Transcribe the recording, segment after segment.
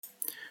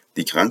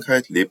Die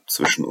Krankheit lebt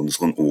zwischen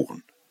unseren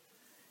Ohren.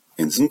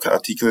 In diesem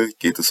Artikel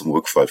geht es um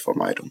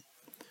Rückfallvermeidung.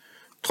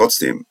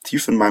 Trotzdem,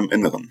 tief in meinem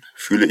Inneren,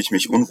 fühle ich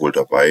mich unwohl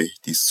dabei,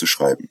 dies zu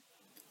schreiben.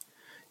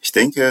 Ich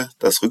denke,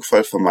 dass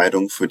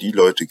Rückfallvermeidung für die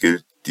Leute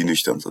gilt, die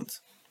nüchtern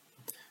sind.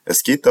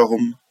 Es geht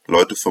darum,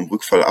 Leute vom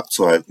Rückfall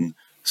abzuhalten,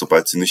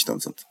 sobald sie nüchtern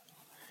sind.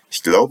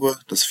 Ich glaube,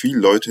 dass viele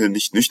Leute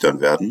nicht nüchtern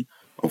werden,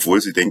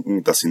 obwohl sie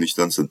denken, dass sie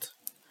nüchtern sind.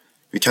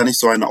 Wie kann ich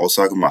so eine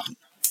Aussage machen?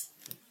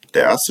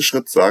 Der erste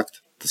Schritt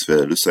sagt, dass wir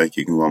der Lüsternheit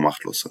gegenüber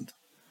machtlos sind.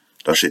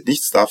 Da steht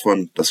nichts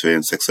davon, dass wir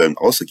dem sexuellen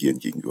Ausagieren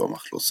gegenüber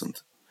machtlos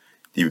sind.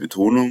 Die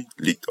Betonung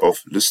liegt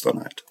auf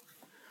Lüsternheit.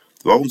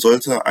 Warum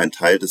sollte ein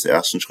Teil des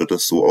ersten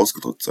Schrittes so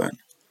ausgedrückt sein?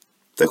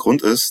 Der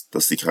Grund ist,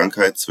 dass die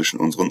Krankheit zwischen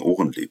unseren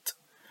Ohren lebt.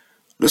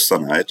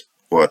 Lüsternheit,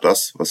 oder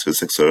das, was wir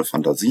sexuelle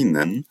Fantasien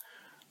nennen,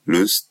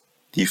 löst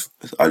die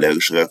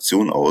allergische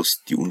Reaktion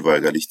aus, die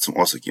unweigerlich zum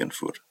Ausagieren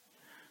führt.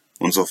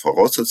 Unsere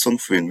Voraussetzung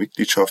für die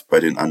Mitgliedschaft bei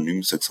den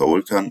anonymen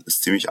Sexaholikern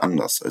ist ziemlich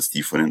anders als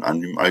die von den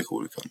anonymen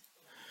Alkoholikern.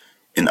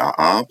 In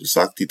AA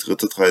besagt die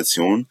dritte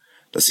Tradition,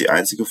 dass die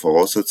einzige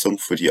Voraussetzung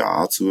für die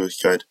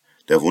AA-Zugehörigkeit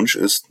der Wunsch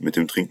ist, mit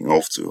dem Trinken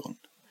aufzuhören.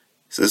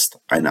 Es ist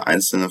eine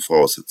einzelne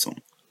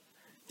Voraussetzung.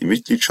 Die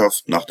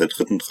Mitgliedschaft nach der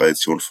dritten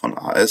Tradition von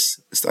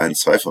AS ist eine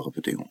zweifache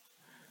Bedingung.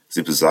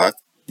 Sie besagt,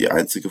 die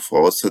einzige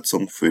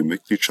Voraussetzung für die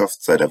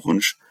Mitgliedschaft sei der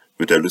Wunsch,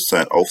 mit der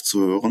Lüsternheit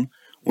aufzuhören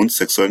und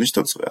sexuell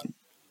nüchtern zu werden.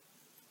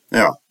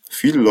 Ja,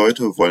 viele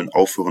Leute wollen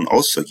aufhören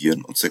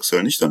auszuagieren und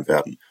sexuell nüchtern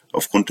werden,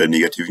 aufgrund der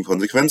negativen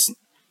Konsequenzen.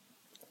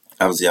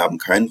 Aber sie haben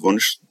keinen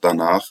Wunsch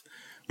danach,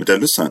 mit der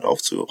Lüsternheit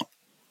aufzuhören.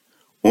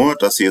 Ohne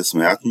dass sie es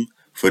merken,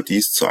 wird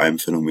dies zu einem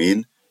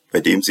Phänomen, bei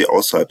dem sie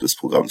außerhalb des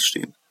Programms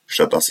stehen,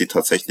 statt dass sie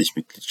tatsächlich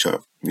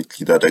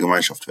Mitglieder der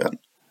Gemeinschaft werden.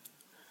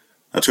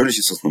 Natürlich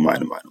ist das nur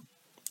meine Meinung.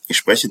 Ich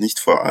spreche nicht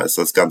für AS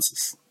als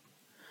Ganzes.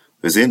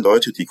 Wir sehen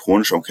Leute, die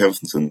chronisch am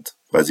Kämpfen sind,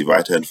 weil sie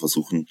weiterhin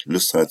versuchen,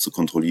 Lüsternheit zu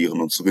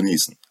kontrollieren und zu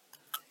genießen.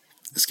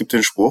 Es gibt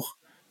den Spruch,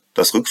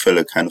 dass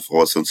Rückfälle keine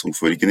Voraussetzung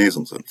für die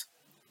Genesung sind.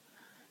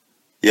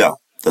 Ja,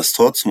 das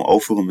Tor zum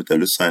Aufhören mit der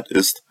Lüsternheit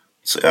ist,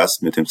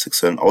 zuerst mit dem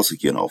sexuellen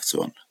Ausagieren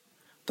aufzuhören.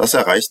 Das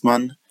erreicht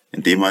man,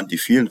 indem man die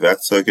vielen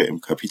Werkzeuge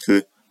im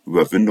Kapitel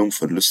Überwindung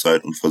von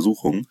Lüsternheit und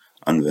Versuchung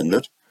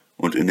anwendet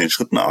und in den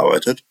Schritten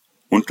arbeitet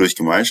und durch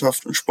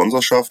Gemeinschaft und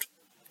Sponsorschaft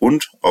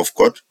und auf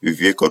Gott, wie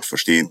wir Gott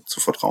verstehen, zu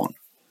vertrauen.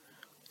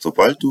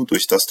 Sobald du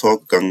durch das Tor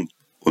gegangen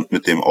und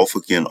mit dem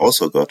Ausagieren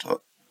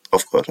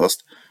aufgehört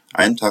hast,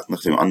 einen Tag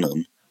nach dem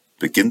anderen,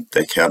 beginnt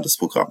der Kern des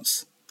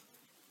Programms.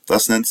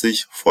 Das nennt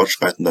sich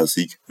fortschreitender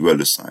Sieg über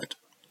Lüsternheit.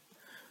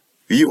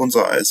 Wie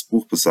unser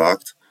AS-Buch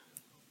besagt,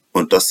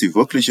 und dass die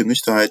wirkliche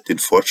Nüchternheit den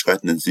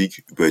fortschreitenden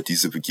Sieg über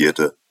diese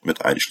Begierde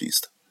mit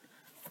einschließt.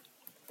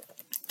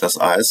 Das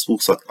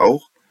AS-Buch sagt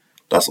auch,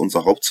 dass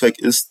unser Hauptzweck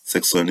ist,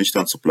 sexuell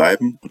nüchtern zu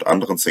bleiben und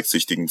anderen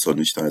Sexsüchtigen zur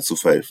Nüchternheit zu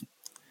verhelfen.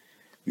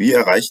 Wie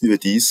erreichen wir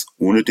dies,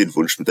 ohne den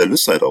Wunsch mit der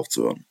Lüsternheit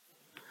aufzuhören?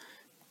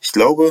 Ich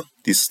glaube,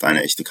 dies ist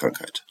eine echte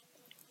Krankheit.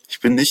 Ich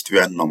bin nicht wie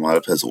eine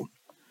normale Person.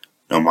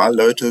 Normale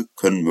Leute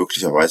können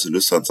möglicherweise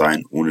lüstern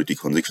sein, ohne die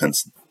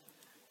Konsequenzen.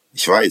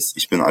 Ich weiß,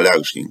 ich bin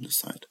allergisch gegen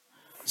Lüsternheit.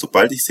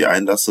 Sobald ich sie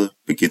einlasse,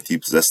 beginnt die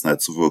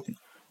Besessenheit zu wirken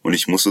und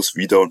ich muss es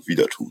wieder und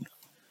wieder tun.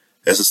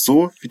 Es ist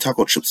so, wie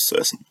Taco-Chips zu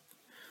essen.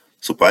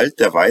 Sobald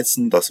der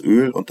Weizen, das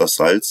Öl und das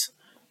Salz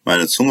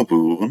meine Zunge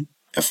berühren,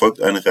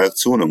 erfolgt eine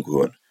Reaktion im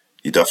Gehirn,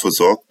 die dafür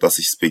sorgt, dass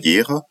ich es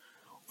begehre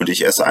und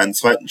ich esse einen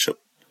zweiten Chip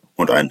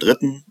und einen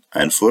dritten,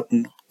 einen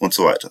vierten und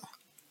so weiter.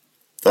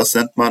 Das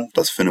nennt man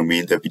das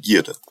Phänomen der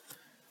Begierde.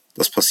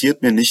 Das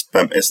passiert mir nicht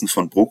beim Essen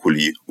von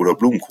Brokkoli oder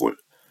Blumenkohl,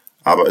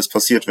 aber es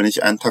passiert, wenn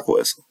ich einen Taco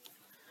esse.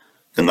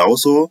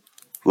 Genauso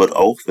wird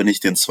auch, wenn ich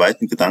den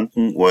zweiten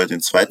Gedanken oder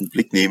den zweiten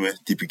Blick nehme,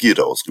 die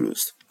Begierde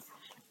ausgelöst.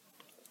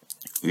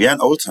 Wie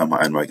ein Oldtimer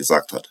einmal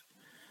gesagt hat,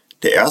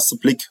 der erste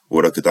Blick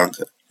oder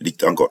Gedanke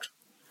liegt an Gott.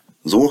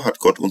 So hat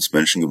Gott uns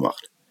Menschen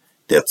gemacht.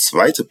 Der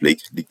zweite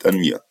Blick liegt an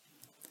mir.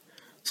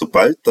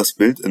 Sobald das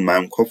Bild in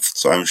meinem Kopf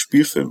zu einem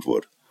Spielfilm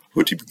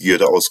wird die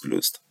Begierde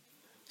ausgelöst.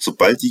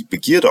 Sobald die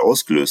Begierde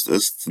ausgelöst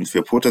ist, sind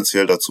wir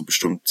potenziell dazu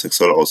bestimmt,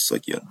 sexuell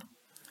auszuagieren.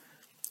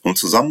 Um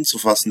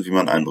zusammenzufassen, wie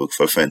man einen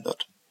Rückfall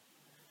verhindert.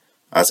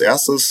 Als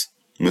erstes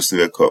müssen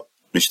wir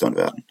nüchtern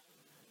werden.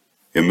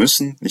 Wir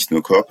müssen nicht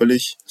nur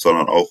körperlich,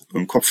 sondern auch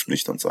im Kopf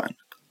nüchtern sein.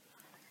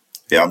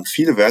 Wir haben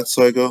viele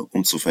Werkzeuge,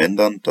 um zu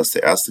verhindern, dass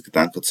der erste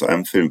Gedanke zu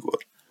einem Film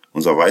wird.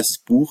 Unser weißes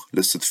Buch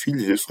listet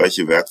viele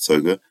hilfreiche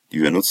Werkzeuge,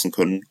 die wir nutzen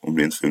können, um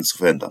den Film zu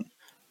verhindern.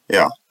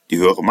 Ja, die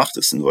höhere Macht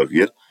ist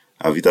involviert,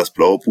 aber wie das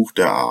blaue Buch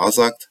der AA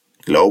sagt,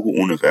 Glaube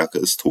ohne Werke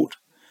ist tot.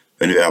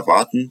 Wenn wir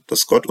erwarten,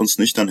 dass Gott uns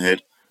nüchtern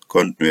hält,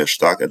 könnten wir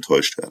stark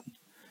enttäuscht werden.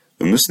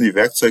 Wir müssen die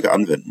Werkzeuge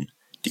anwenden,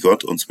 die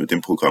Gott uns mit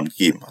dem Programm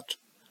gegeben hat.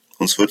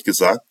 Uns wird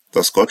gesagt,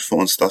 dass Gott für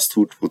uns das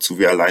tut, wozu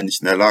wir allein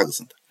nicht in der Lage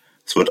sind.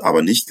 Es wird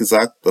aber nicht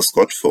gesagt, dass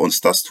Gott für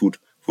uns das tut,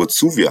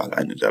 wozu wir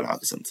allein in der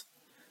Lage sind.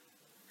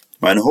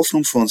 Meine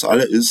Hoffnung für uns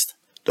alle ist,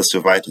 dass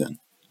wir weiterhin,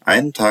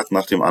 einen Tag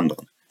nach dem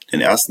anderen,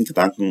 den ersten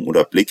Gedanken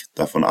oder Blick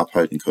davon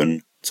abhalten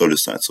können, zur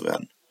Lüsternheit zu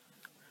werden.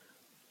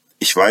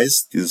 Ich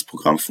weiß, dieses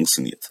Programm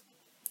funktioniert.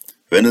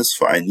 Wenn es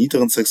für einen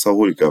niederen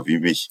Sexaholiker wie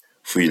mich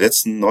für die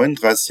letzten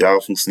 39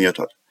 Jahre funktioniert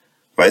hat,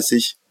 weiß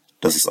ich,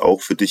 dass es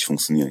auch für dich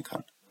funktionieren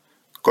kann.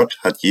 Gott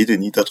hat jede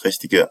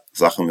niederträchtige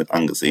Sache mit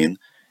angesehen,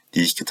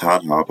 die ich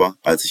getan habe,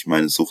 als ich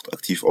meine Sucht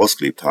aktiv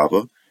ausgelebt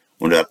habe,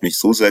 und er hat mich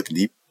so sehr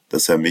geliebt,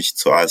 dass er mich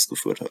zur AS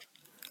geführt hat.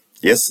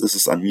 Jetzt ist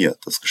es an mir,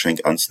 das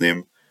Geschenk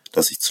anzunehmen,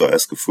 dass ich zur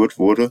AS geführt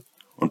wurde,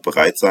 und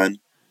bereit sein,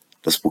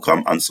 das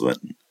Programm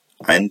anzuwenden,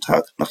 einen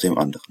Tag nach dem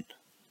anderen.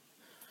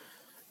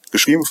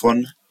 Geschrieben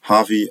von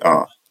Harvey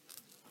A.,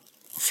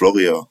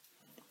 Florida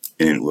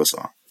in den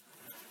USA.